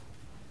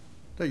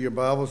Take your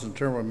Bibles and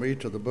turn with me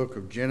to the book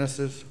of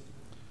Genesis.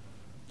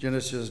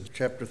 Genesis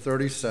chapter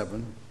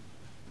 37.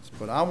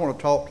 But I want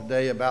to talk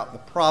today about the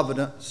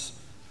providence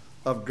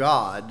of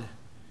God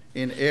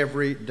in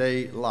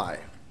everyday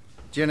life.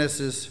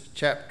 Genesis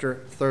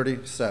chapter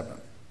 37.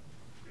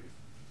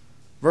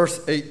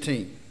 Verse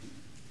 18.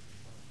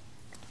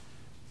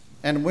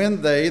 And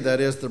when they, that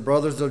is the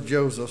brothers of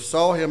Joseph,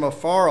 saw him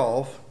afar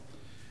off,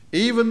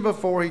 even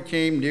before he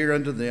came near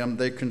unto them,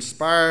 they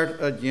conspired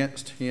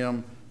against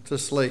him to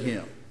slay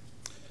him.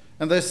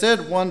 And they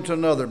said one to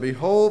another,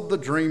 Behold, the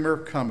dreamer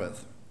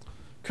cometh.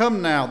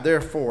 Come now,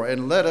 therefore,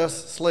 and let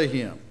us slay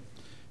him,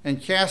 and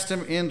cast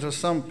him into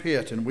some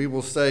pit, and we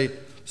will say,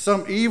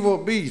 Some evil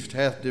beast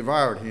hath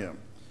devoured him,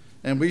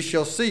 and we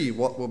shall see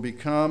what will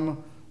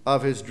become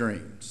of his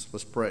dreams.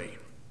 Let's pray.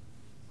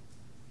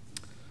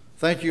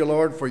 Thank you,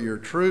 Lord, for your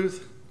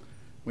truth.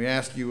 We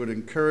ask you would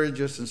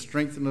encourage us and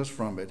strengthen us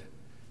from it.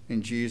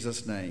 In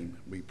Jesus' name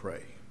we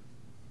pray.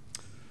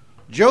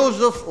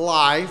 Joseph's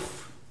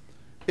life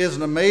is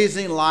an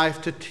amazing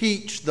life to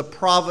teach the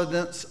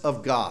providence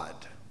of God.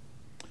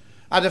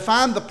 I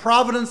define the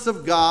providence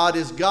of God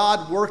as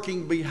God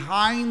working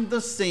behind the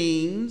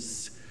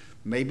scenes,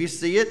 maybe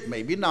see it,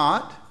 maybe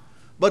not,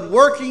 but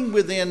working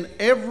within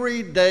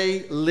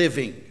everyday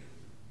living.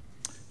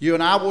 You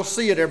and I will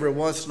see it every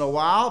once in a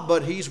while,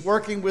 but he's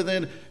working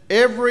within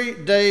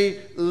everyday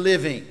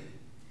living.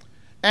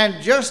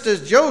 And just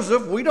as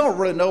Joseph, we don't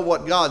really know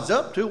what God's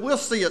up to. We'll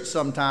see it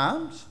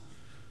sometimes.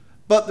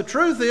 But the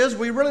truth is,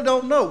 we really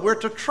don't know. We're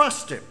to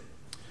trust him.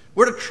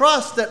 We're to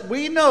trust that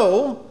we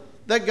know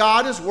that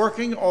God is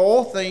working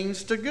all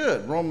things to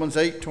good. Romans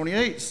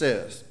 8:28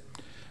 says.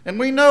 And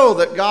we know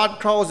that God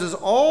causes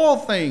all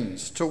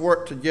things to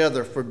work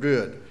together for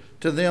good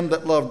to them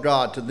that love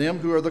God, to them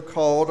who are the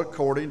called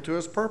according to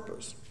his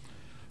purpose.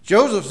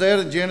 Joseph said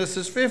in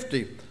Genesis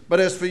 50, But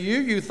as for you,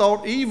 you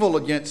thought evil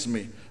against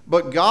me,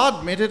 but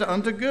God meant it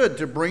unto good,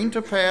 to bring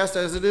to pass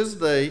as it is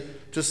day,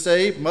 to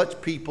save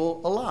much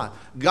people alive.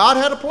 God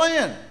had a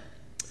plan,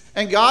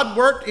 and God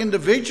worked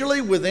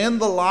individually within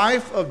the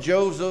life of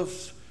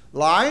Joseph's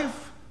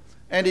life,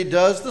 and he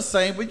does the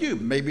same with you.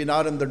 Maybe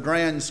not in the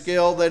grand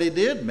scale that he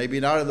did, maybe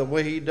not in the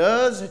way he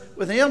does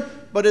with him,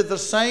 but in the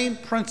same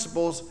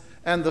principles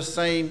and the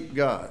same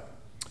God.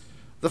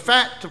 The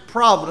fact of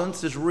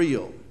providence is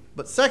real,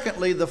 but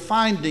secondly, the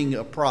finding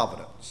of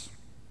providence.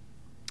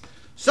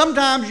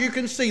 Sometimes you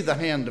can see the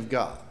hand of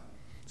God.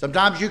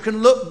 Sometimes you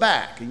can look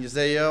back and you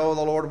say, oh,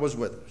 the Lord was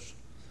with us.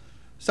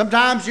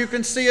 Sometimes you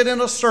can see it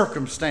in a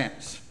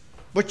circumstance,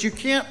 but you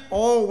can't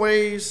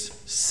always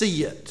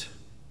see it.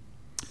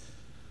 A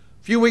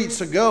few weeks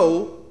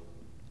ago,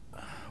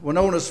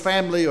 Winona's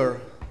family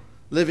are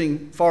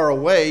living far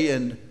away,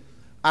 and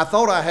I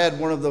thought I had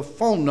one of the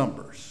phone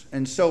numbers.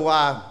 And so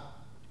I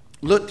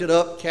looked it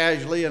up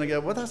casually, and I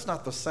go, well, that's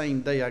not the same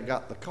day I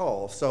got the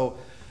call. So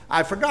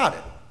I forgot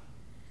it.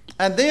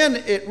 And then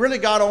it really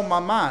got on my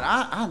mind.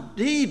 I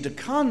need to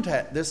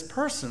contact this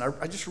person.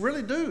 I just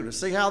really do, to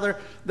see how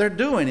they're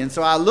doing. And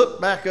so I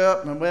looked back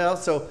up, and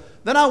so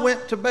then I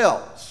went to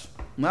Belts.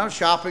 And I was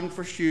shopping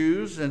for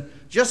shoes, and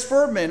just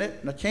for a minute,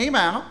 and I came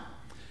out,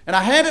 and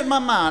I had it in my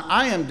mind,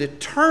 I am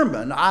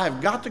determined I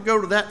have got to go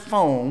to that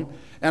phone,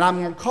 and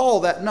I'm going to call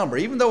that number,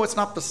 even though it's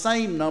not the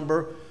same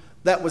number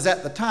that was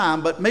at the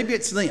time, but maybe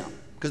it's them,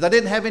 because I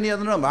didn't have any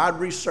other number. I'd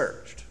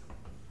researched.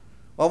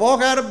 Well, I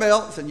walk out of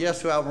Belts, and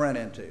guess who I ran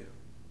into?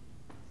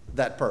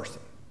 That person.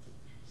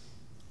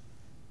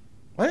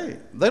 Hey,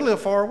 they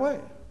live far away.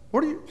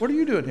 What are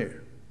you doing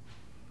here?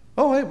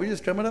 Oh, hey, we're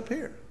just coming up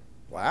here.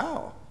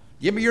 Wow.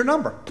 Give me your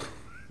number.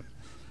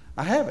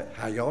 I have it.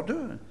 How y'all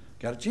doing?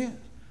 Got a chance.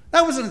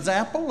 That was an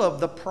example of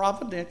the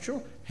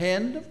providential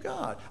hand of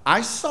God.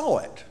 I saw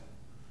it,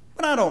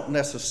 but I don't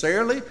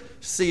necessarily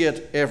see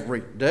it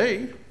every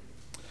day.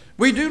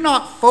 We do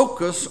not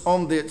focus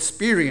on the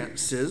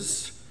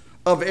experiences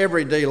of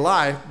everyday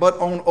life, but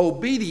on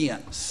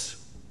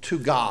obedience to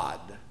God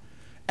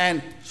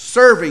and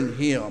serving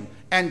him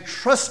and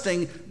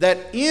trusting that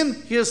in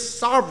his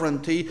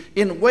sovereignty,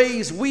 in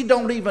ways we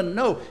don't even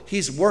know,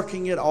 he's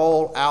working it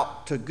all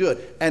out to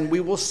good. And we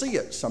will see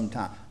it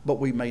sometime, but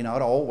we may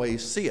not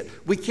always see it.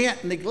 We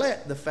can't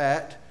neglect the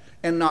fact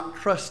and not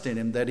trust in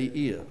him that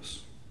he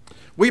is.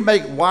 We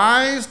make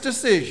wise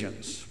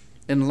decisions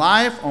in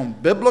life on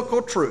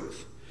biblical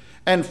truth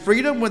and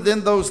freedom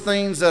within those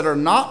things that are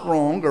not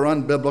wrong or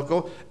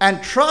unbiblical,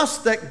 and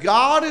trust that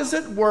God is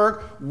at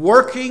work,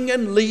 working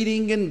and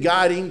leading and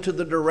guiding to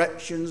the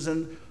directions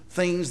and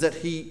things that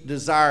he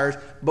desires,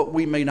 but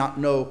we may not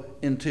know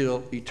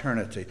until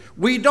eternity.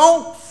 We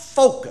don't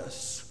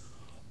focus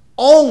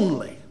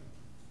only,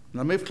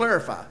 let me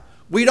clarify,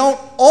 we don't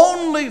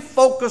only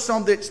focus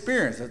on the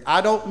experiences. I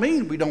don't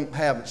mean we don't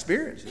have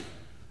experiences.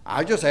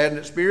 I just had an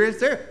experience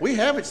there. We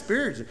have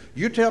experiences.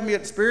 You tell me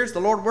an experience the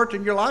Lord worked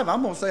in your life,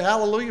 I'm going to say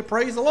hallelujah,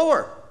 praise the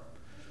Lord.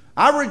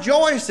 I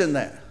rejoice in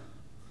that.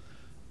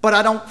 But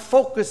I don't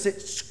focus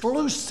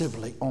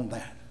exclusively on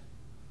that.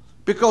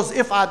 Because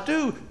if I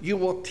do, you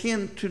will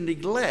tend to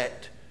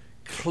neglect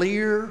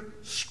clear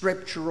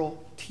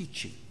scriptural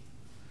teaching.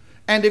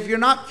 And if you're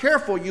not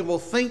careful, you will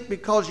think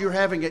because you're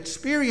having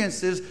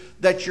experiences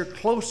that you're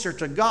closer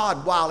to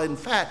God, while in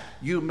fact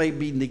you may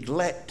be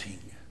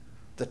neglecting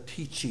the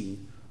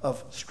teaching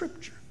of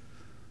Scripture.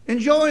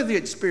 Enjoy the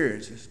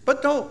experiences,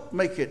 but don't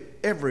make it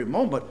every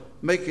moment.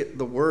 Make it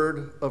the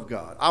Word of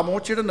God. I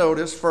want you to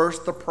notice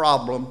first the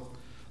problem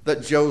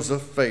that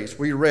Joseph faced.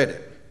 We read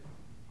it.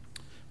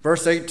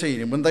 Verse 18,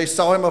 and when they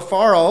saw him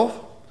afar off,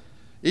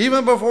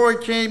 even before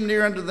he came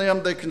near unto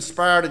them, they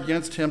conspired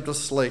against him to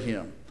slay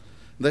him.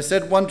 They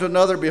said one to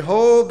another,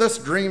 behold, this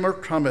dreamer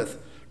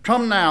cometh.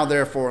 Come now,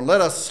 therefore, and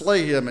let us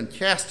slay him and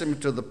cast him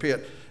into the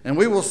pit. And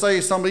we will say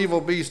some evil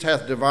beast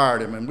hath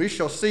devoured him, and we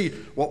shall see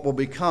what will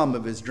become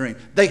of his dream.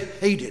 They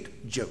hated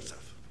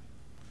Joseph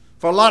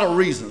for a lot of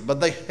reasons, but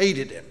they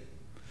hated him.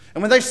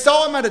 And when they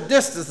saw him at a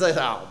distance, they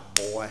thought,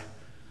 oh boy,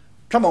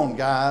 come on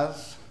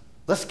guys,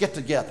 let's get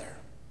together.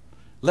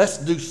 Let's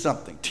do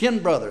something.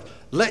 10 brothers,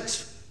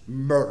 let's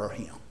murder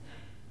him.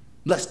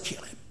 Let's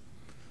kill him.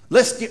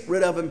 Let's get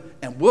rid of him,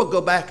 and we'll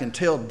go back and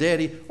tell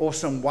Daddy or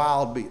some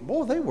wild beast.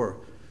 Boy,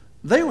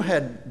 they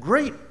had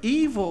great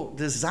evil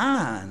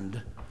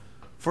designed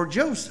for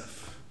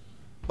Joseph.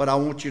 But I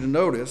want you to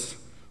notice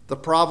the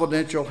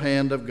providential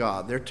hand of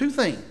God. There are two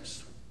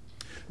things.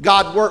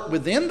 God worked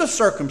within the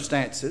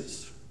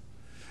circumstances,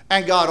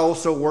 and God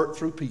also worked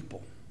through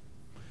people.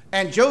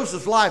 And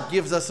Joseph's life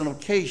gives us an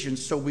occasion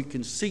so we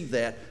can see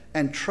that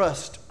and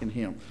trust in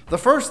him. The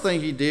first thing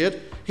he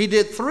did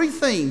 3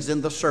 things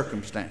in the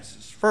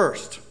circumstances.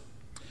 First,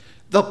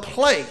 the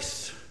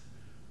place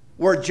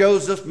where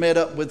Joseph met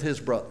up with his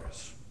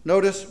brothers.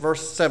 Notice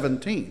verse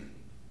 17.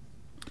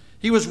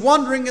 He was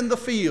wandering in the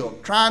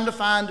field, trying to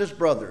find his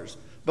brothers,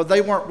 but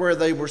they weren't where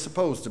they were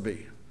supposed to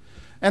be.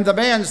 And the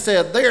man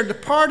said, they are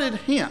departed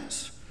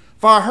hence,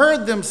 for I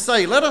heard them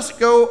say, let us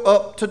go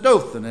up to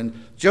Dothan.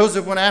 And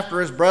Joseph went after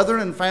his brethren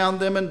and found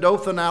them in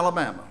Dothan,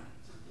 Alabama.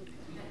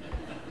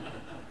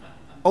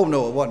 Oh,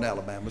 no, it wasn't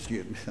Alabama,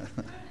 excuse me.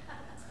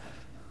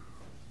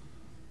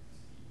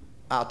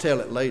 I'll tell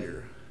it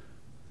later.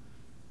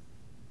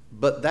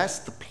 But that's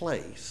the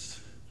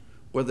place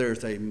where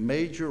there's a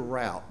major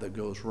route that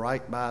goes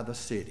right by the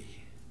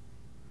city,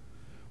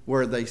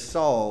 where they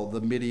saw the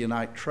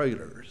Midianite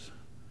traders.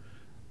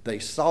 They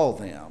saw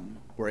them,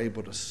 were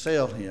able to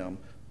sell him,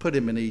 put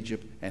him in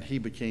Egypt, and he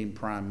became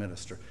prime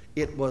minister.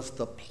 It was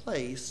the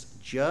place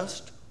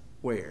just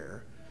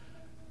where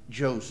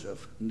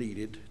Joseph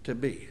needed to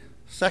be.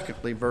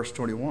 Secondly, verse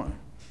 21.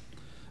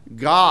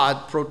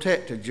 God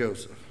protected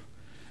Joseph.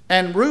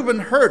 And Reuben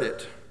heard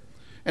it,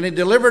 and he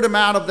delivered him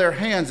out of their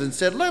hands and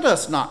said, let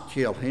us not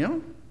kill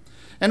him.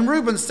 And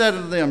Reuben said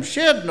unto them,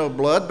 shed no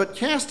blood, but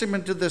cast him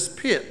into this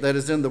pit that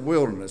is in the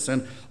wilderness,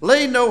 and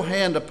lay no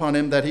hand upon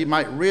him, that he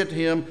might rid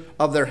him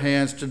of their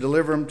hands to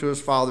deliver him to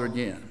his father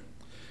again.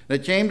 And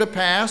it came to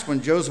pass,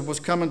 when Joseph was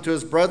coming to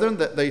his brethren,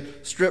 that they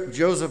stripped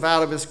Joseph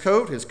out of his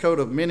coat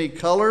of many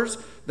colors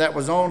that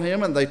was on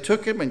him, and they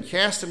took him and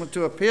cast him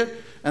into a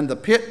pit, and the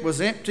pit was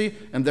empty,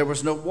 and there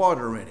was no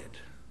water in it.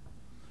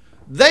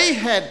 They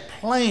had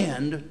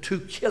planned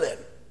to kill him.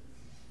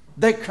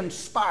 They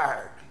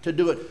conspired to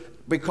do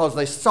it because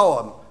they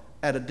saw him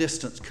at a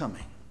distance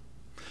coming.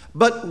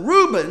 But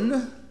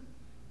Reuben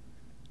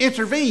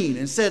intervened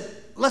and said,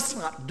 let's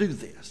not do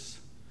this.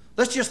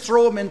 Let's just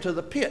throw him into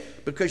the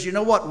pit. Because you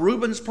know what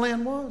Reuben's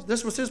plan was?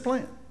 This was his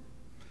plan.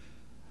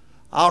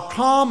 I'll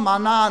calm my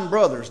 9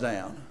 brothers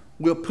down.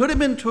 We'll put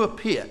him into a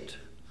pit.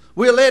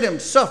 We'll let him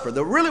suffer.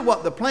 Really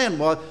what the plan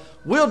was,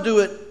 we'll do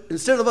it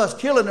instead of us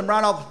killing him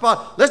right off the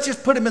spot. Let's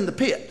just put him in the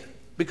pit.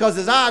 Because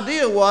his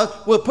idea was,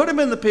 we'll put him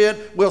in the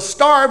pit, we'll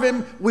starve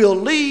him, we'll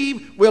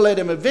leave, we'll let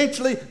him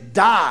eventually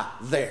die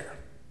there.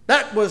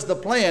 That was the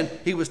plan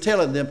he was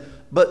telling them.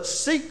 But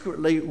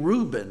secretly,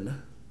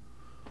 Reuben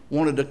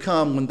wanted to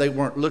come when they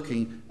weren't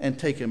looking and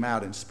take him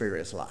out and spare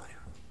his life.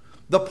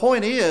 The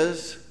point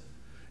is,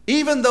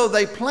 even though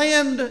they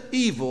planned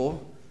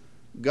evil,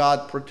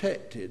 God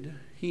protected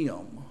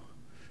him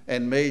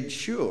and made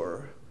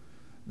sure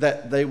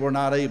that they were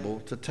not able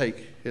to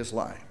take his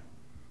life.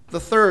 The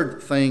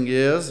third thing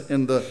is,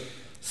 in the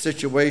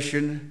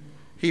situation,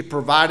 he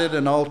provided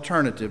an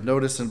alternative.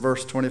 Notice in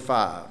verse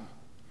 25.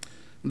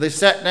 They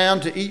sat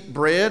down to eat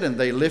bread, and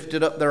they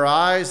lifted up their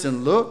eyes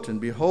and looked,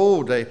 and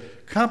behold, a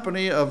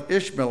company of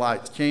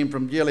Ishmaelites came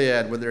from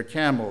Gilead with their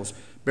camels,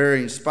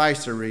 bearing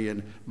spicery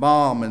and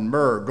balm and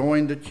myrrh,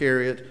 going to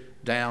carry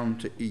it down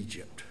to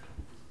Egypt.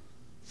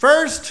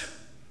 First,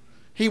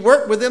 he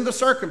worked within the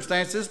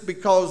circumstances,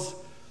 because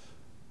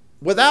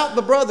without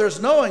the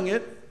brothers knowing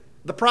it,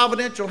 the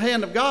providential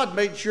hand of God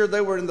made sure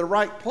they were in the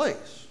right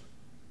place.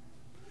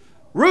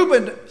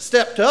 Reuben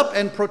stepped up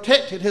and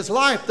protected his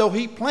life, though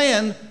he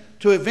planned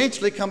to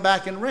eventually come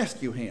back and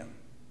rescue him.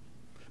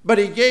 But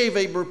he gave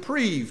a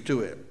reprieve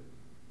to him.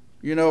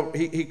 You know,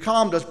 he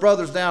calmed his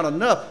brothers down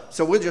enough,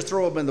 so we'll just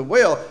throw him in the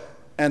well,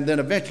 and then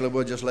eventually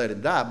we'll just let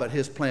him die. But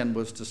his plan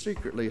was to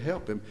secretly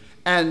help him.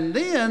 And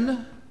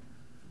then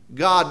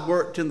God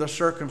worked in the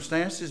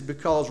circumstances,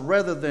 because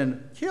rather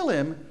than kill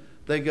him,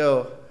 they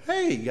go,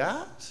 hey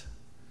guys,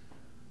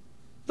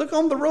 Look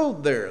on the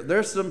road there.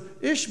 There's some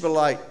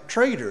Ishmaelite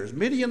traders,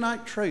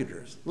 Midianite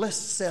traders. Let's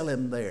sell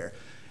him there.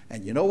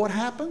 And you know what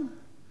happened?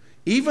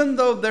 Even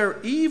though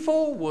their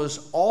evil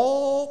was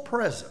all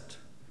present,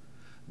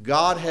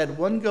 God had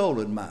one goal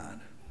in mind.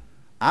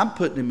 I'm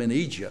putting him in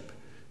Egypt,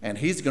 and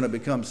he's going to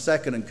become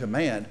second in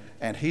command,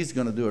 and he's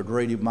going to do a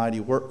great and mighty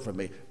work for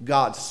me.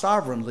 God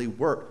sovereignly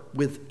worked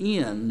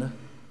within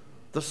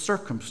the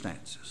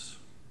circumstances.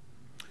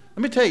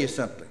 Let me tell you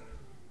something.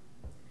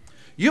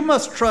 You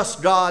must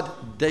trust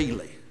God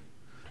daily.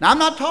 Now, I'm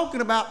not talking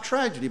about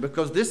tragedy,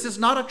 because this is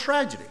not a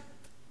tragedy.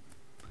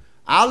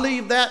 I'll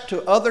leave that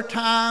to other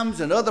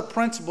times and other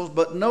principles,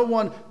 but no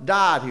one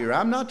died here.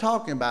 I'm not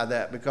talking about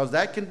that, because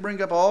that can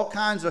bring up all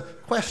kinds of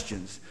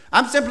questions.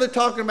 I'm simply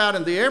talking about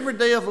in the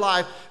everyday of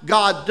life,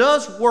 God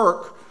does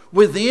work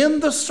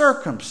within the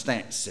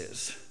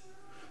circumstances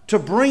to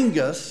bring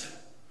us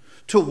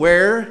to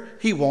where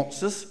he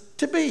wants us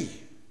to be.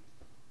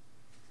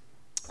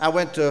 I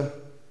went to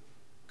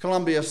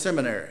Columbia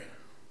Seminary.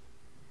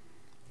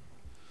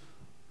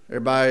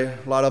 Everybody, a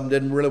lot of them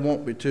didn't really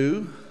want me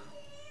to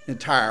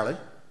entirely.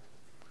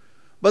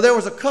 But there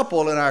was a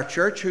couple in our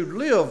church who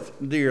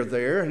lived near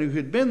there and who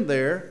had been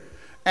there,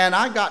 and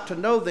I got to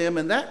know them,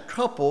 and that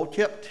couple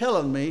kept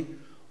telling me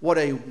what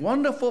a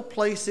wonderful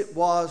place it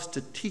was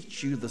to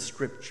teach you the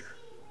Scripture.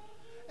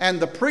 And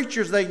the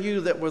preachers they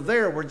knew that were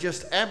there were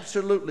just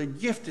absolutely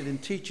gifted in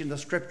teaching the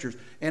Scriptures,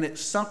 and it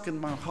sunk in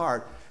my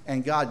heart,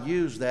 and God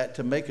used that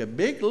to make a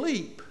big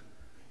leap,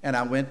 and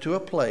I went to a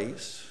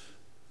place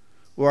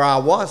where I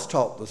was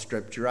taught the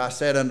Scripture. I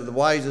sat under the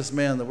wisest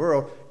man in the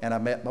world, and I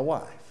met my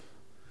wife.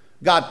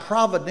 God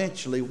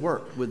providentially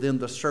worked within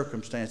the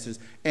circumstances.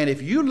 And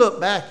if you look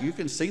back, you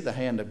can see the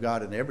hand of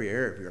God in every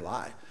area of your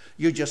life.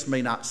 You just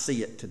may not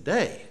see it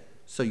today,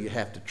 so you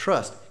have to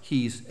trust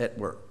he's at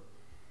work.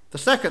 The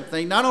second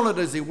thing, not only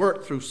does he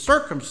work through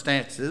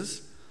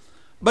circumstances,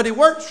 but he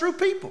works through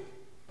people.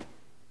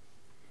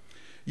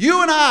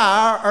 You and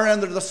I are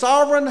under the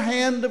sovereign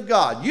hand of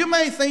God. You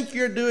may think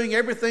you're doing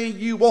everything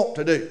you want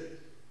to do.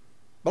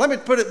 But let me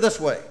put it this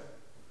way.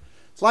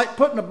 It's like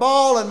putting a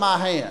ball in my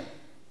hand.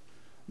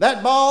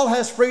 That ball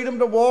has freedom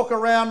to walk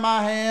around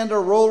my hand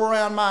or roll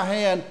around my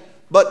hand,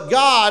 but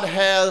God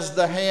has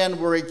the hand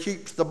where he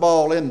keeps the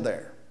ball in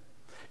there.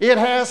 It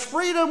has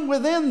freedom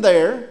within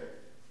there.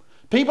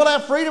 People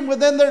have freedom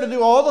within there to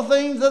do all the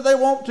things that they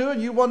want to,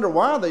 and you wonder,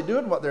 why are they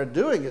doing what they're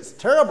doing? It's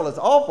terrible, it's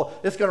awful,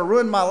 it's going to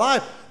ruin my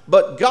life.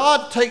 But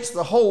God takes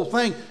the whole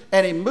thing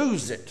and he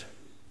moves it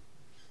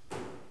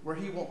where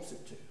he wants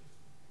it to.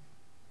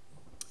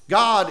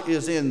 God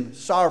is in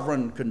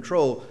sovereign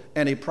control,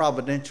 and he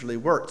providentially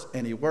works,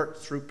 and he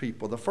works through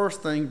people. The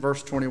first thing,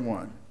 verse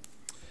 21.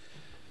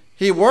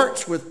 He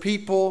works with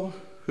people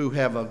who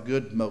have a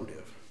good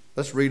motive.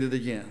 Let's read it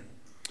again.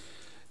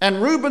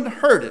 And Reuben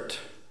heard it,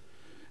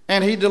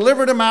 and he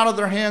delivered him out of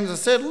their hands and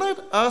said, let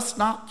us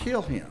not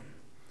kill him.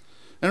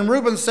 And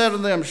Reuben said to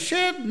them,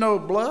 shed no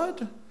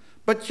blood,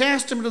 but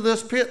cast him into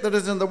this pit that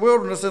is in the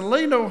wilderness, and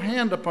lay no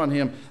hand upon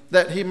him,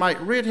 that he might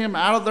rid him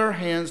out of their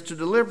hands to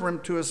deliver him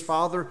to his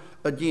father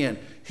again.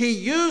 He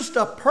used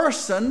a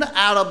person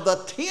out of the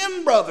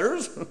 10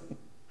 brothers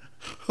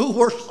who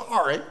were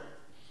sorry.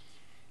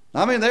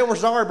 I mean, they were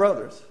sorry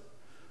brothers.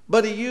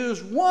 But he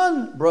used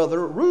one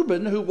brother,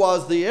 Reuben, who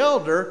was the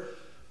elder,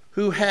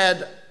 who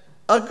had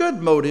a good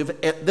motive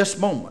at this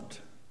moment.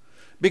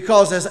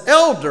 Because as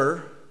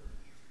elder,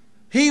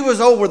 he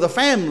was over the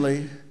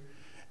family,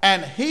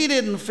 and he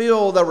didn't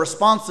feel the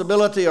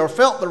responsibility or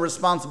felt the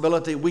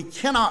responsibility. We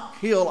cannot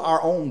kill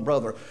our own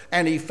brother.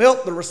 And he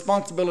felt the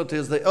responsibility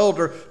as the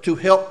elder to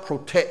help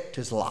protect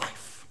his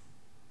life.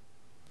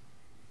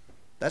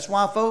 That's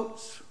why,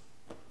 folks,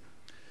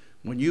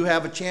 when you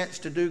have a chance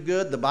to do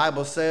good, the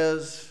Bible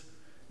says,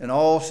 in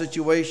all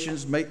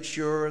situations, make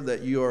sure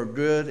that you are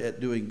good at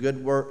doing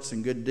good works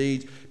and good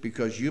deeds,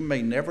 because you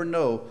may never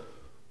know,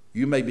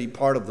 you may be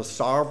part of the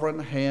sovereign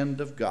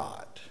hand of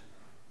God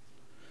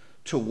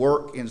to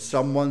work in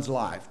someone's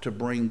life, to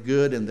bring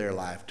good in their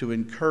life, to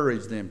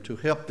encourage them, to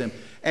help them.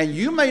 And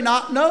you may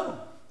not know.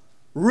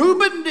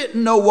 Reuben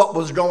didn't know what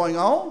was going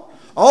on.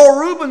 All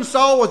Reuben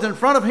saw was in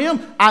front of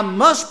him, I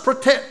must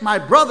protect my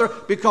brother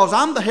because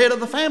I'm the head of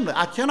the family.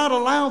 I cannot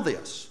allow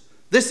this.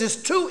 This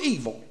is too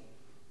evil,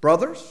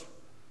 brothers.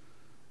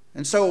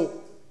 And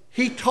so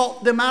he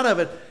taught them out of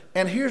it.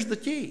 And here's the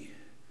key.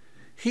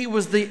 He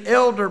was the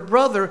elder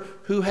brother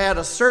who had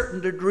a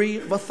certain degree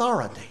of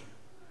authority.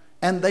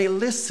 And they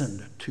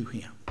listened to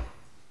him.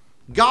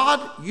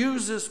 God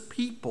uses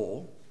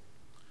people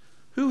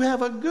who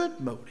have a good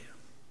motive.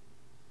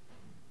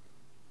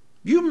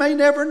 You may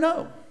never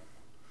know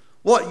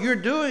what you're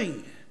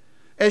doing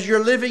as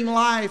you're living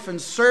life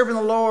and serving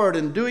the Lord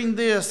and doing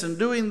this and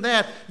doing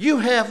that. You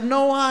have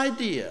no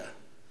idea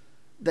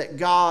that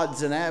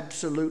God's an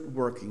absolute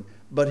working.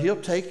 But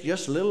he'll take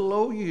just little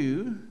old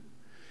you,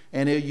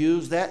 and he'll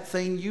use that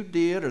thing you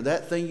did or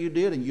that thing you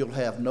did, and you'll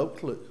have no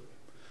clue.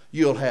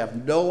 You'll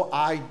have no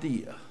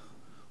idea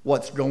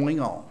what's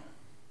going on.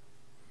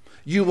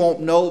 You won't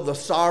know the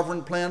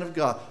sovereign plan of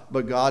God.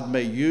 But God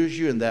may use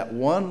you in that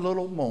one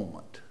little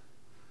moment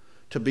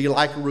to be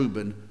like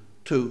Reuben,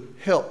 to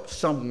help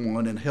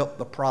someone and help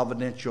the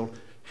providential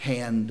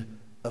hand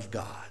of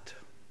God.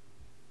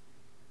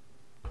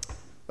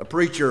 A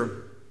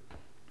preacher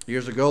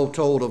years ago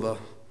told of a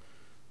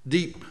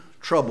deep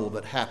trouble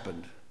that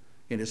happened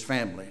in his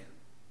family.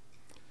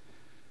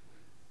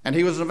 And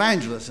he was an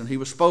evangelist, and he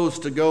was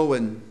supposed to go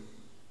and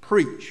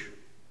preach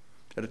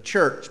at a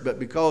church, but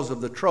because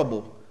of the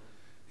trouble,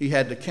 he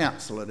had to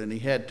cancel it, and he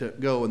had to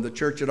go, and the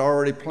church had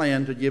already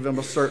planned to give him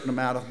a certain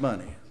amount of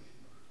money.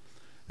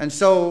 And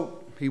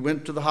so he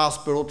went to the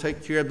hospital,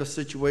 take care of the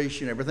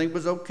situation. Everything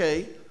was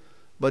okay,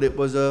 but it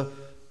was a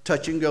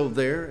touch and go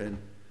there,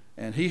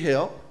 and he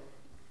helped.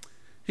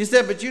 He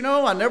said, but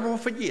I never will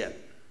forget.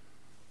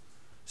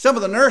 Some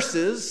of the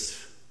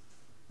nurses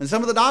and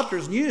some of the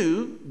doctors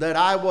knew that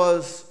I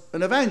was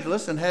an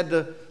evangelist and had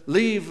to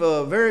leave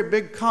a very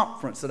big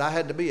conference that I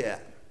had to be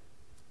at.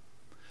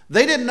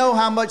 They didn't know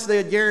how much they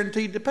had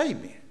guaranteed to pay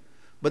me,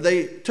 but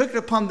they took it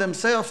upon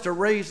themselves to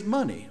raise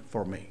money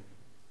for me.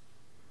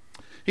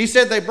 He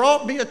said they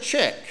brought me a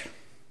check.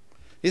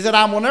 He said,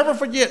 I will never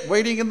forget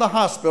waiting in the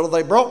hospital.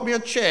 They brought me a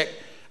check.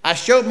 I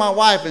showed my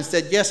wife and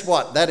said, guess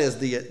what? That is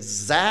the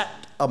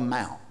exact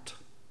amount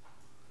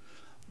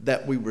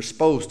that we were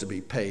supposed to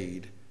be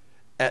paid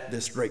at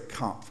this great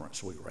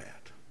conference we were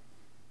at.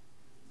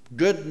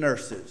 Good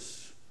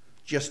nurses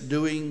just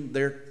doing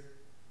their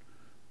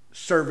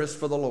service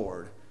for the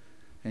Lord,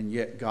 and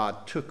yet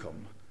God took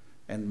them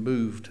and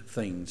moved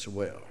things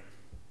well.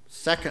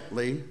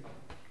 Secondly,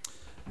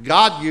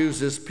 God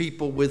uses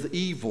people with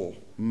evil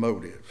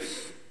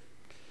motives.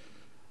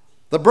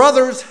 The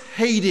brothers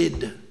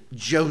hated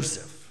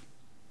Joseph.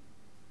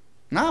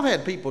 Now, I've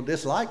had people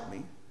dislike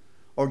me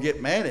or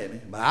get mad at me,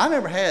 but I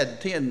never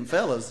had 10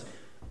 fellas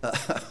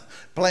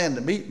plan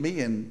to meet me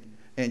and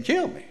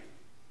kill me.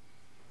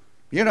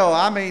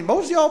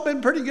 Most of y'all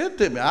been pretty good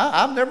to me.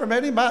 I've never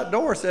met anybody at the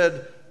door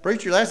said,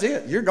 preacher, that's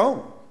it, you're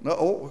gone. No,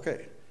 oh,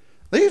 okay.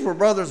 These were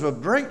brothers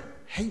of great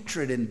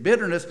hatred and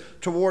bitterness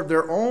toward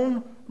their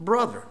own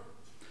brother.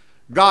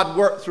 God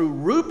worked through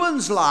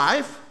Reuben's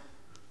life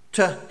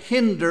to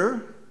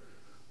hinder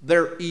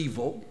their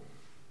evil.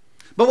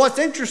 But what's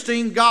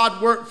interesting,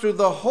 God worked through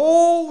the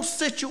whole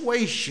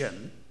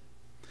situation,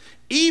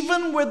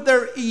 even with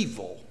their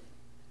evil,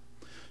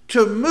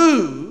 to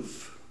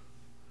move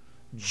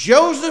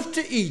Joseph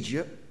to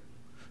Egypt,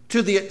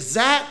 to the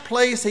exact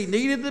place he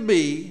needed to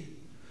be,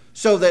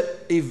 so that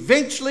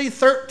eventually,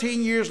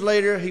 13 years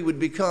later, he would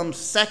become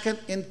second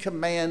in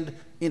command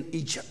in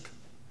Egypt.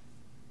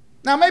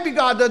 Now, maybe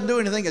God doesn't do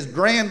anything as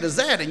grand as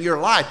that in your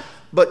life,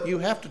 but you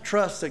have to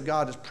trust that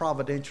God has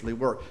providentially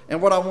worked.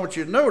 And what I want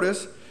you to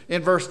notice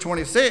in verse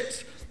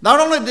 26, not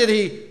only did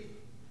he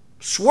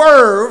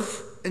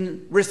swerve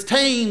and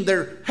retain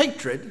their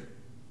hatred,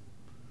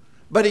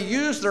 but he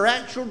used their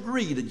actual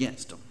greed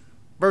against them.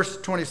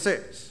 Verse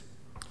 26,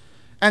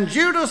 and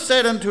Judah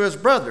said unto his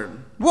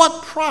brethren,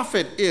 what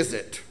profit is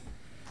it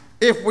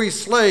if we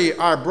slay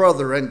our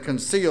brother and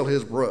conceal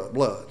his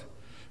blood?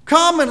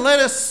 Come and let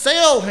us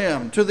sell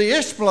him to the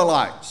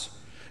Ishmaelites,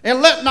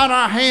 and let not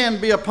our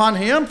hand be upon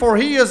him, for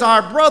he is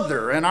our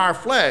brother and our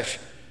flesh.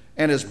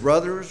 And his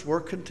brothers were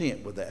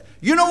content with that.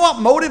 You know what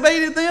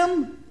motivated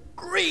them?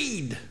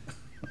 Greed.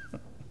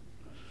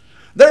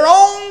 Their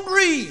own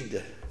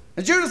greed.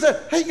 And Judah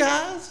said, hey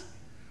guys,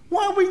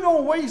 why are we going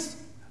to waste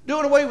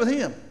doing away with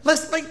him?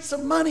 Let's make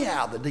some money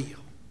out of the deal.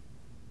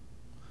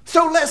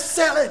 So let's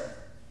sell it.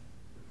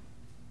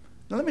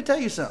 Now let me tell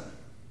you something.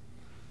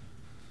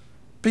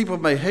 People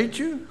may hate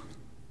you.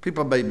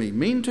 People may be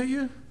mean to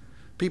you.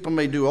 People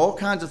may do all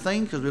kinds of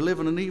things because we live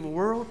in an evil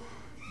world.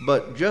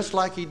 But just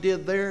like he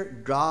did there,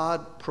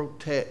 God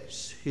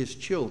protects his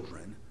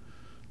children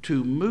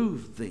to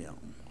move them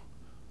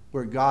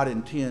where God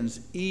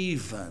intends,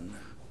 even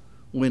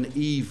when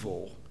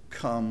evil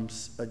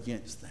comes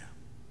against them.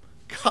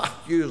 God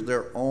used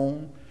their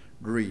own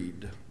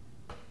greed.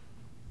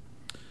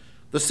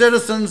 The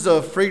citizens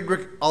of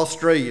Friedrich,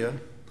 Australia,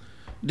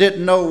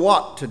 didn't know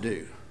what to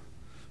do.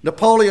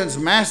 Napoleon's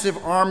massive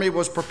army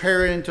was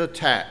preparing to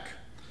attack.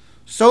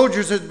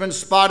 Soldiers had been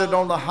spotted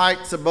on the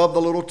heights above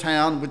the little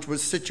town, which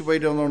was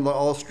situated on the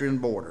Austrian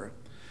border.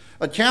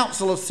 A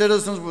council of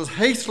citizens was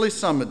hastily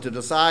summoned to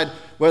decide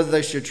whether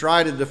they should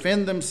try to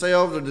defend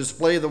themselves or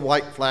display the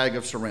white flag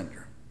of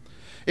surrender.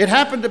 It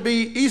happened to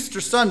be Easter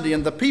Sunday,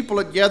 and the people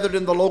had gathered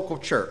in the local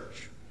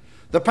church.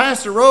 The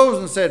pastor rose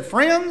and said,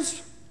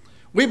 friends,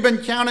 we've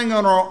been counting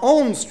on our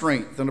own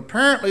strength, and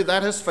apparently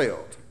that has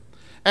failed.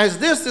 As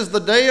this is the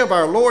day of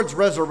our Lord's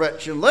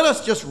resurrection, let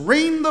us just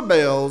ring the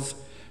bells,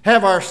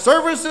 have our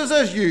services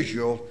as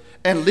usual,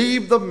 and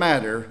leave the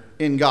matter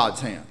in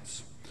God's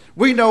hands.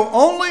 We know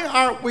only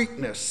our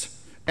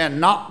weakness and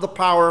not the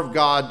power of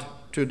God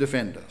to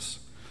defend us.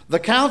 The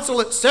council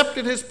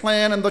accepted his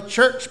plan, and the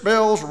church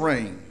bells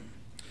rang.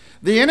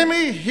 The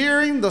enemy,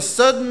 hearing the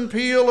sudden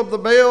peal of the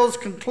bells,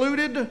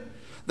 concluded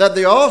that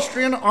the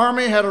Austrian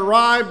army had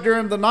arrived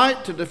during the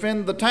night to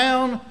defend the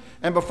town,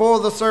 And before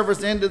the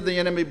service ended, the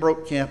enemy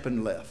broke camp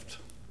and left.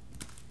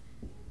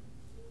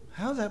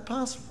 How is that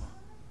possible?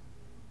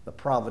 The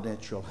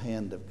providential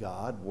hand of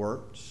God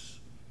works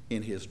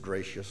in his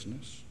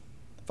graciousness.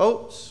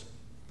 Folks,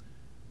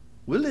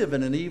 we live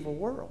in an evil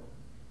world.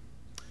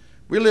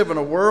 We live in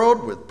a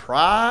world with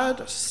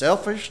pride,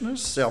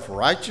 selfishness,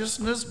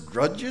 self-righteousness,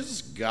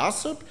 grudges,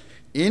 gossip,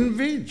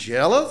 envy,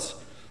 jealous,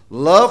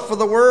 love for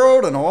the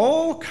world, and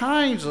all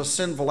kinds of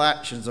sinful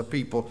actions of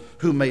people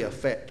who may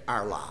affect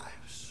our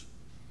lives.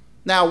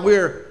 Now,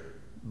 we're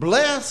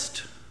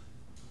blessed,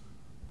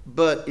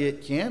 but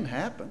it can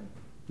happen.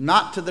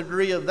 Not to the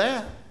degree of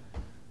that,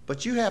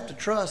 but you have to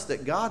trust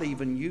that God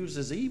even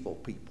uses evil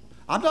people.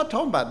 I'm not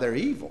talking about they're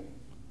evil,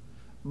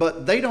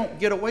 but they don't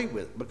get away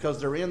with it because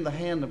they're in the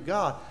hand of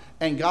God,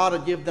 and God will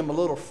give them a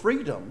little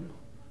freedom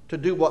to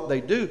do what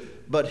they do,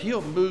 but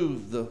he'll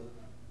move the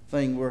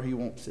thing where he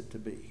wants it to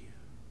be.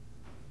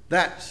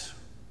 That's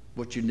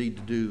what you need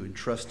to do in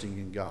trusting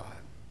in God.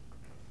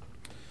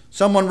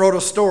 Someone wrote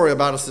a story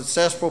about a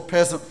successful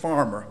peasant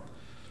farmer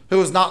who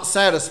was not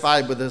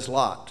satisfied with his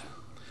lot.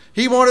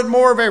 He wanted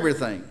more of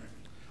everything.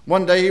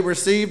 One day he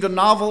received a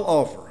novel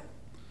offer.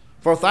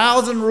 For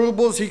 1,000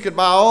 rubles, he could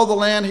buy all the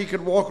land he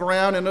could walk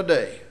around in a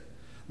day.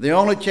 The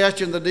only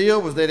catch in the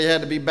deal was that he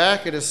had to be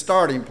back at his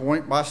starting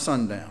point by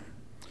sundown.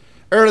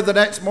 Early the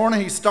next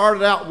morning, he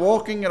started out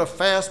walking at a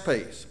fast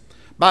pace.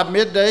 By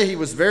midday, he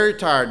was very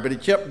tired, but he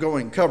kept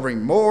going,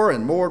 covering more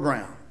and more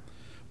ground.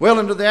 Well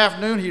into the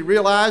afternoon, he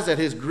realized that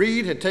his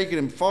greed had taken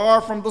him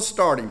far from the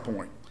starting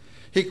point.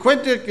 He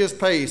quickened his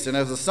pace, and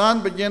as the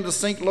sun began to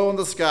sink low in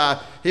the sky,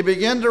 he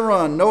began to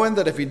run, knowing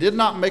that if he did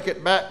not make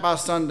it back by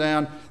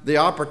sundown, the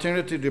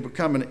opportunity to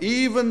become an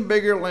even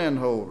bigger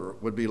landholder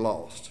would be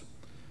lost.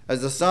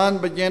 As the sun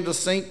began to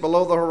sink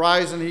below the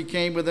horizon, he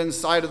came within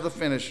sight of the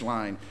finish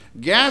line.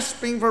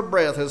 Gasping for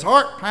breath, his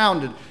heart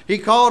pounded. He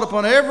called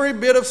upon every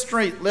bit of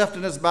strength left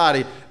in his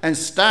body and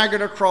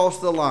staggered across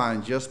the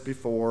line just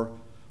before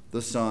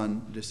the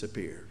sun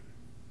disappeared.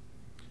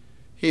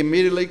 He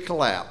immediately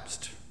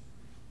collapsed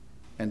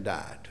and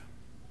died.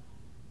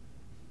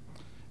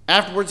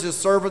 Afterwards, his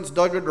servants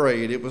dug a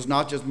grave. It was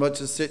not as much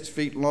as 6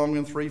 feet long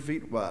and 3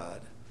 feet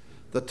wide.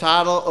 The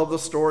title of the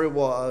story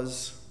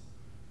was,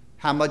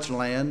 How Much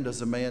Land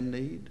Does a Man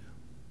Need?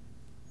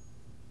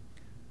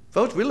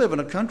 Folks, we live in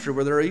a country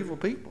where there are evil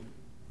people.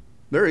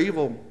 There are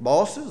evil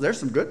bosses. There's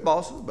some good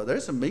bosses, but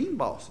there's some mean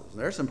bosses.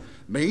 There's some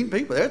mean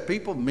people. There's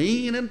people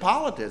mean in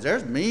politics.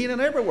 There's mean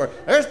in everywhere.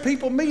 There's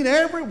people mean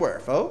everywhere,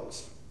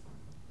 folks.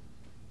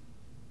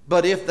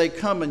 But if they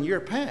come in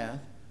your path,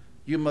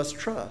 you must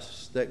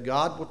trust that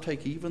God will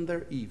take even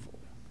their evil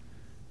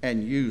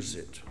and use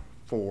it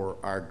for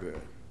our good.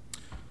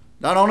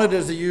 Not only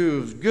does he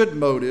use good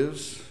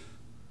motives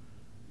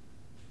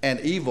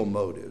and evil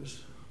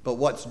motives, but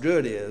what's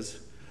good is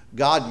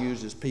God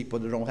uses people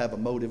that don't have a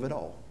motive at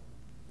all.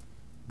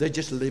 They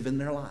just live in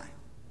their life.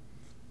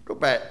 Go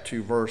back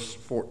to verse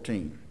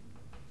 14.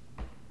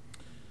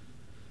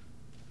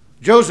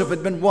 Joseph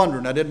had been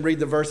wandering. I didn't read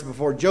the verse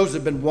before. Joseph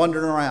had been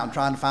wandering around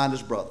trying to find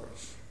his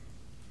brothers.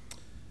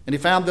 And he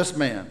found this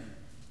man.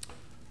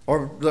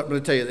 Or let me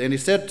tell you, and he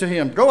said to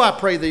him, Go, I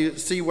pray thee,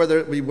 see whether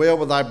it be well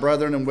with thy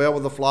brethren and well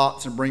with the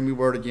flocks, and bring me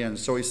word again.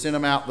 So he sent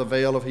him out the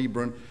vale of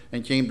Hebron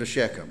and came to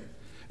Shechem.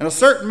 And a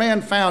certain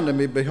man found him,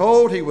 and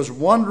behold, he was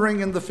wandering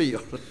in the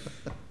field.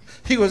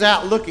 He was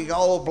out looking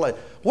all over the place.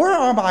 Where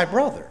are my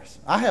brothers?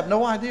 I have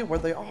no idea where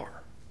they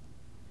are.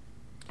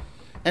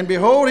 And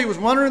behold, he was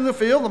wandering in the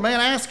field. The man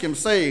asked him,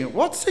 saying,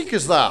 What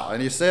seekest thou?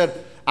 And he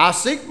said, I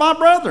seek my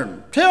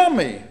brethren. Tell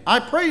me, I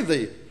pray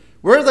thee,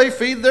 where they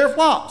feed their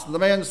flocks. And the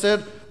man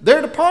said,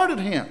 They're departed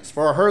hence,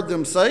 for I heard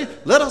them say,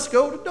 Let us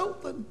go to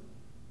Dothan.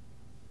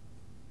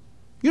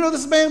 You know what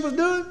this man was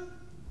doing?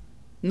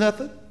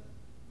 Nothing.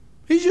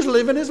 He's just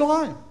living his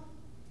life.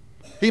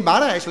 He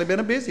might have actually been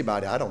a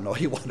busybody. I don't know.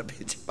 He wasn't a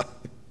busybody.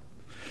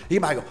 He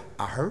might go,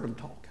 I heard him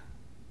talking.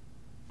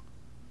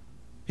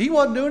 He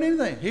wasn't doing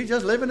anything. He's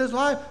just living his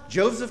life.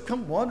 Joseph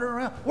come wandering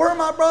around. Where are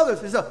my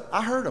brothers? He said,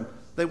 I heard them.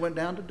 They went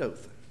down to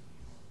Dothan.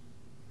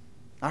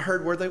 I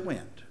heard where they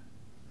went.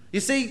 You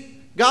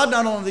see, God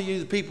not only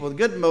uses people with a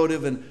good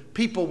motive and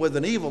people with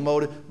an evil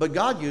motive, but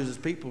God uses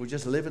people who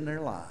just living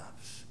their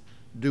lives,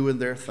 doing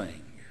their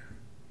thing.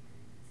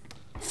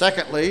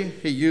 Secondly,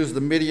 he used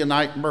the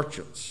Midianite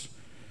merchants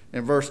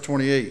in verse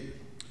 28.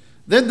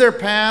 Then there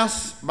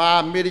passed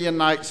by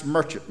Midianites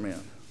merchantmen,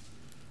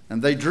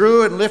 and they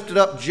drew and lifted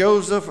up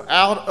Joseph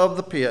out of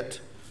the pit,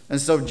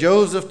 and sold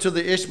Joseph to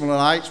the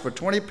Ishmaelites for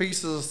 20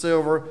 pieces of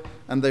silver,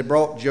 and they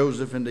brought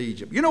Joseph into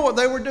Egypt. You know what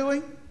they were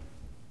doing?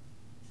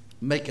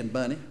 Making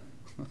money.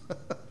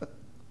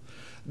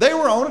 They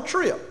were on a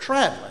trip,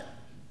 traveling.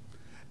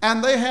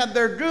 And they had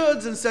their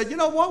goods and said, you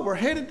know what, we're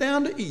headed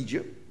down to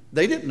Egypt.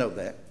 They didn't know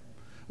that.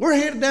 We're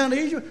headed down to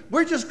Egypt.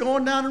 We're just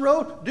going down the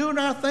road, doing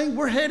our thing.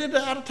 We're headed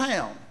out of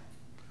town.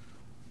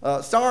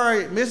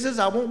 Sorry, missus,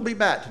 I won't be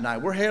back tonight.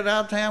 We're headed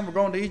out of town. We're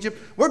going to Egypt.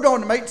 We're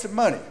going to make some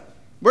money.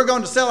 We're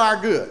going to sell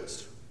our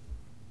goods.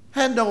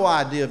 Had no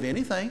idea of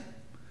anything.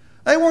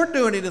 They weren't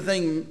doing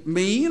anything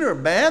mean or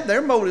bad.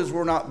 Their motives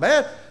were not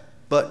bad.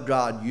 But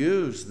God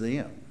used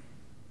them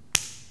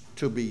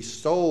to be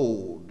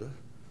sold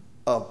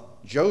of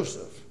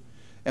Joseph.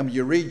 And when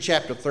you read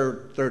chapter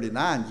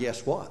 39,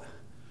 guess what?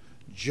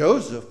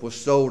 Joseph was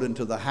sold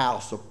into the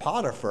house of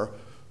Potiphar,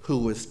 who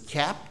was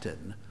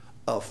captain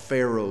of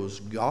Pharaoh's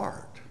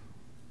guard.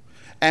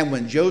 And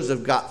when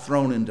Joseph got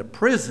thrown into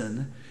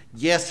prison,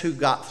 guess who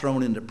got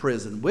thrown into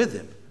prison with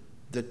him?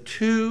 The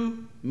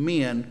two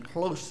men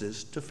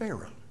closest to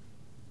Pharaoh.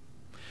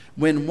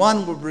 When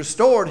one was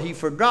restored, he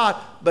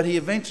forgot, but he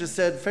eventually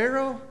said,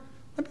 Pharaoh,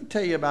 let me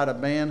tell you about a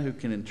man who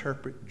can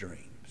interpret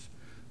dreams.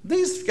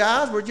 These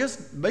guys were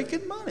just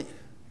making money,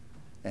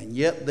 and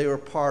yet they were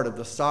part of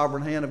the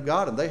sovereign hand of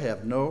God, and they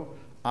have no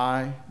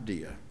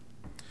idea.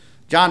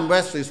 John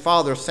Wesley's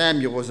father,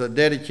 Samuel, was a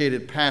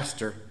dedicated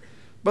pastor,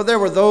 but there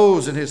were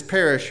those in his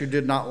parish who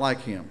did not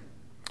like him.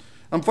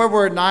 On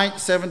February 9,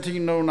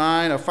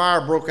 1709, a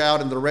fire broke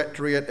out in the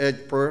rectory at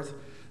Edgeworth,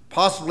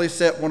 possibly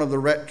set one of the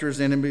rector's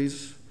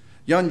enemies.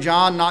 Young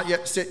John, not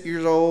yet 6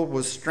 years old,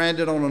 was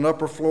stranded on an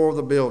upper floor of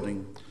the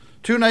building.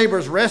 Two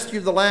neighbors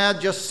rescued the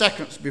lad just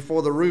seconds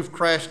before the roof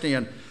crashed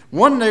in.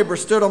 One neighbor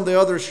stood on the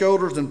other's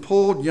shoulders and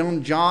pulled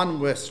young John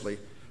Wesley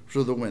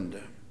through the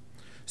window.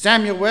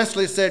 Samuel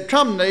Wesley said,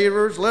 "Come,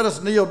 neighbors, let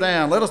us kneel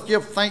down. Let us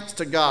give thanks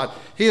to God.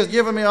 He has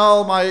given me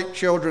all my 8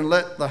 children.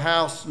 Let the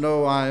house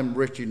know I am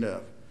rich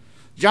enough."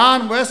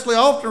 John Wesley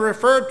often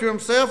referred to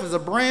himself as a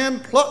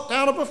brand plucked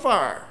out of a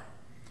fire.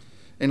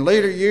 In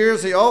later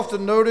years, he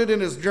often noted in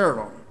his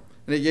journal,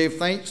 and he gave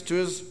thanks to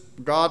his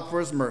God for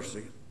his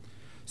mercy.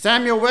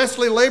 Samuel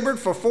Wesley labored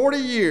for 40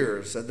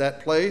 years at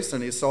that place,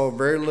 and he saw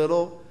very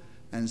little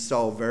and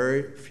saw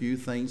very few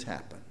things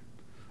happen.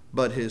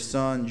 But his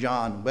son,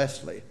 John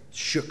Wesley,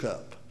 shook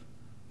up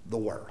the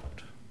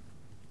world.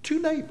 Two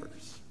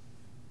neighbors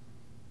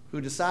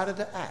who decided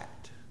to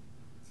act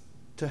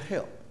to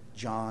help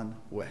John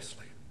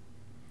Wesley.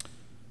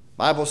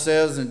 Bible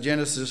says in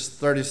Genesis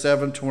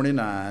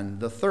 37:29,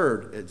 the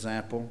third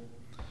example,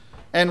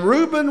 "And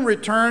Reuben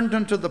returned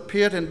unto the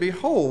pit, and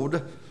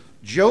behold,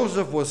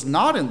 Joseph was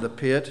not in the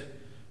pit,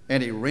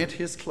 and he rent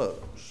his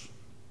clothes."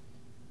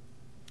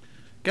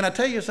 Can I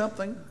tell you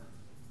something?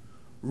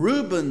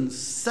 Reuben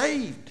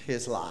saved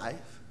his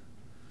life,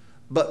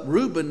 but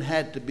Reuben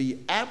had to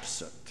be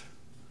absent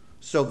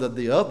so that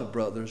the other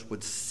brothers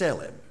would sell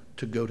him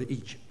to go to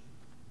Egypt.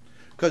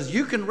 Because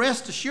you can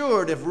rest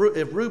assured if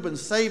Reuben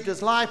saved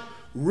his life,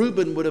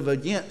 Reuben would have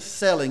against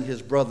selling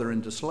his brother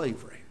into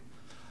slavery.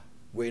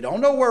 We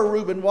don't know where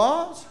Reuben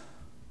was.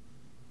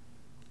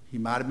 He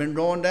might have been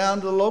going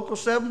down to the local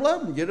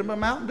 7-Eleven and get him a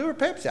Mountain Dew or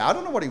Pepsi. I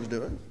don't know what he was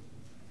doing.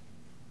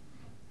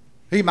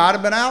 He might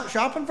have been out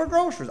shopping for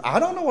groceries. I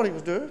don't know what he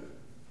was doing.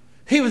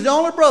 He was the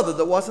only brother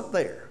that wasn't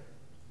there.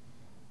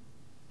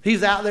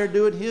 He's out there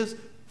doing his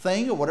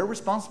thing or whatever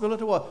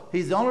responsibility it was.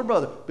 He's the only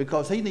brother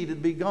because he needed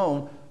to be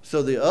gone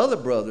so the other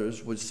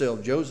brothers would sell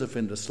Joseph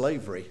into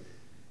slavery.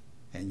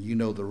 And you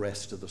know the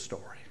rest of the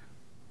story.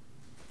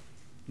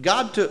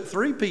 God took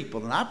 3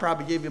 people, and I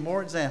probably gave you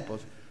more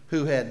examples,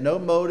 who had no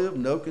motive,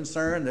 no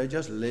concern. They're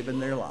just living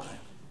their life.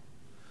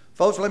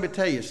 Folks, let me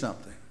tell you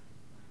something.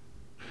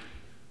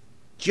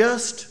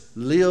 Just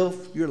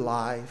live your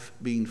life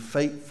being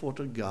faithful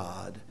to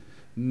God,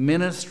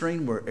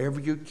 ministering wherever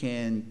you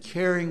can,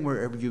 caring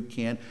wherever you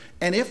can.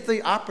 And if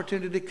the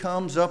opportunity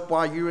comes up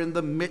while you're in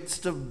the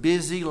midst of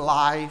busy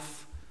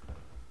life,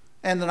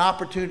 and an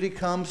opportunity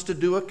comes to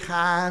do a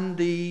kind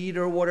deed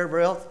or whatever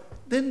else,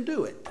 then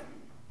do it.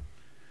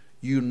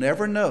 You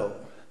never know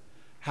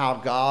how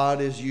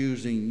God is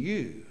using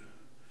you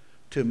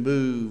to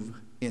move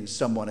in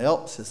someone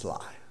else's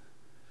life.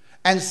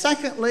 And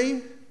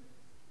secondly,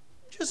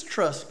 just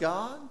trust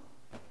God.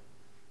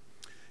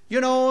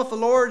 You know, if the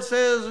Lord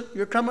says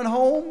you're coming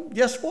home,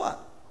 guess what?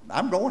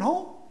 I'm going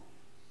home.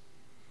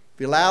 If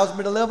He allows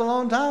me to live a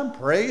long time,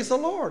 praise the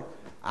Lord.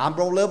 I'm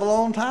going to live a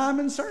long time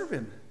and serve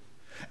Him.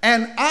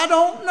 And I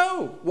don't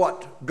know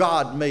what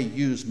God may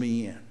use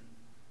me in.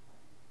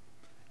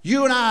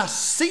 You and I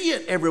see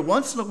it every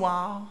once in a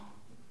while.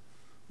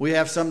 We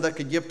have some that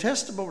could give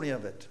testimony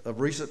of it,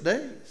 of recent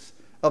days,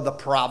 of the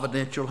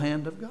providential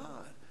hand of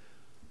God.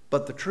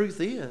 But the truth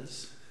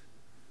is,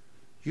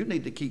 you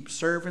need to keep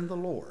serving the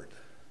Lord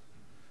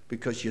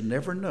because you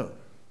never know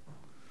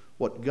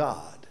what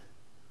God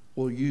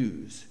will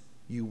use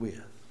you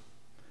with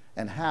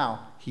and how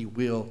He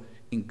will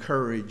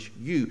encourage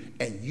you.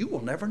 And you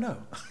will never know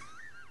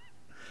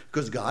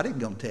because God isn't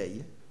going to tell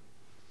you.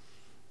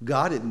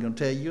 God isn't going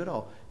to tell you at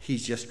all.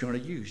 He's just going to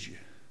use you.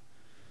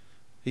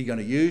 He's going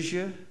to use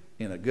you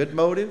in a good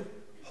motive.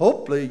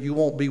 Hopefully you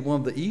won't be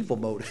one of the evil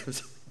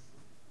motives.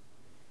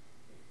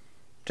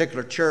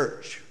 Particular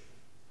church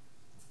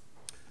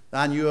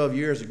I knew of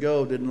years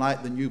ago didn't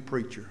like the new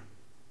preacher.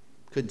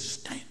 Couldn't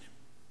stand him.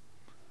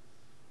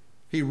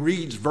 He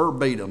reads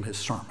verbatim his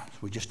sermons.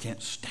 We just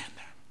can't stand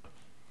that.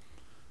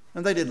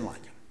 And they didn't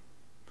like him.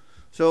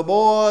 So,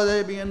 boy,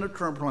 they began to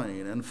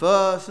complain and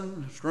fuss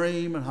and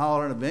scream and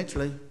holler, and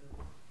eventually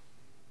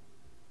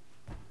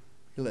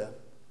he left.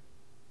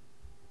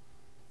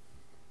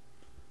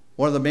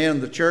 One of the men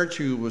in the church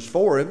who was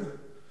for him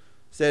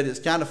said, it's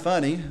kind of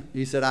funny.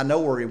 He said, I know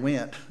where he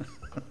went.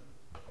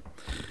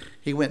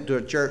 He went to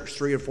a church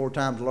 3 or 4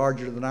 times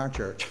larger than our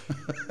church.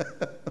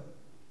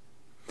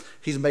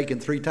 He's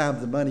making 3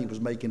 times the money he was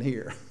making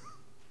here.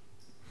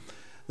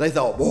 They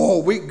thought, whoa,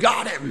 we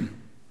got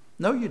him.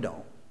 No, you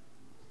don't.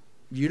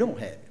 You don't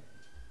have him.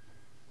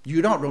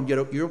 You don't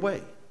get your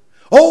way.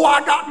 Oh,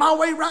 I got my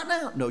way right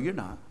now. No, you're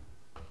not.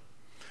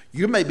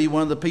 You may be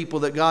one of the people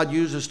that God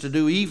uses to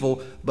do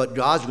evil, but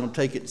God's going to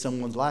take it in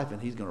someone's life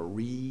and he's going to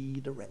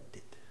redirect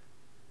it.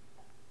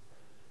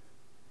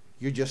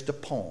 You're just a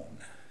pawn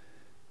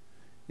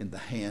in the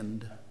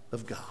hand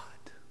of God.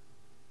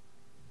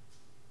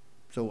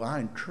 So I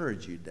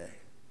encourage you today,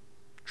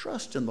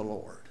 trust in the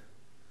Lord.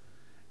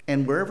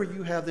 And wherever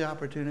you have the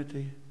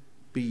opportunity,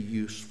 be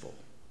useful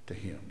to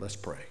him. Let's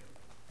pray.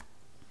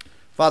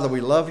 Father,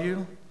 we love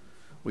you.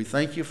 We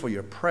thank you for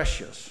your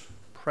precious,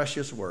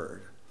 precious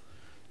word.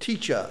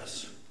 Teach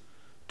us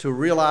to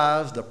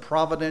realize the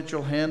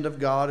providential hand of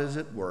God is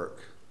at work.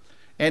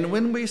 And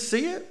when we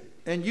see it,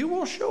 and you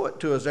will show it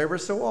to us ever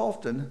so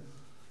often,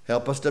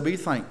 help us to be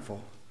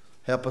thankful.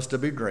 Help us to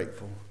be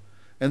grateful.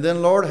 And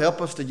then, Lord,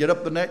 help us to get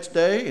up the next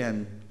day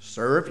and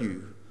serve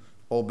you,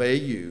 obey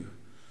you,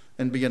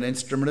 and be an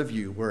instrument of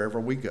you wherever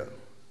we go.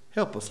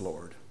 Help us,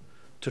 Lord,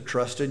 to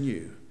trust in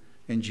you.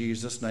 In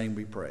Jesus' name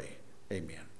we pray. Amen.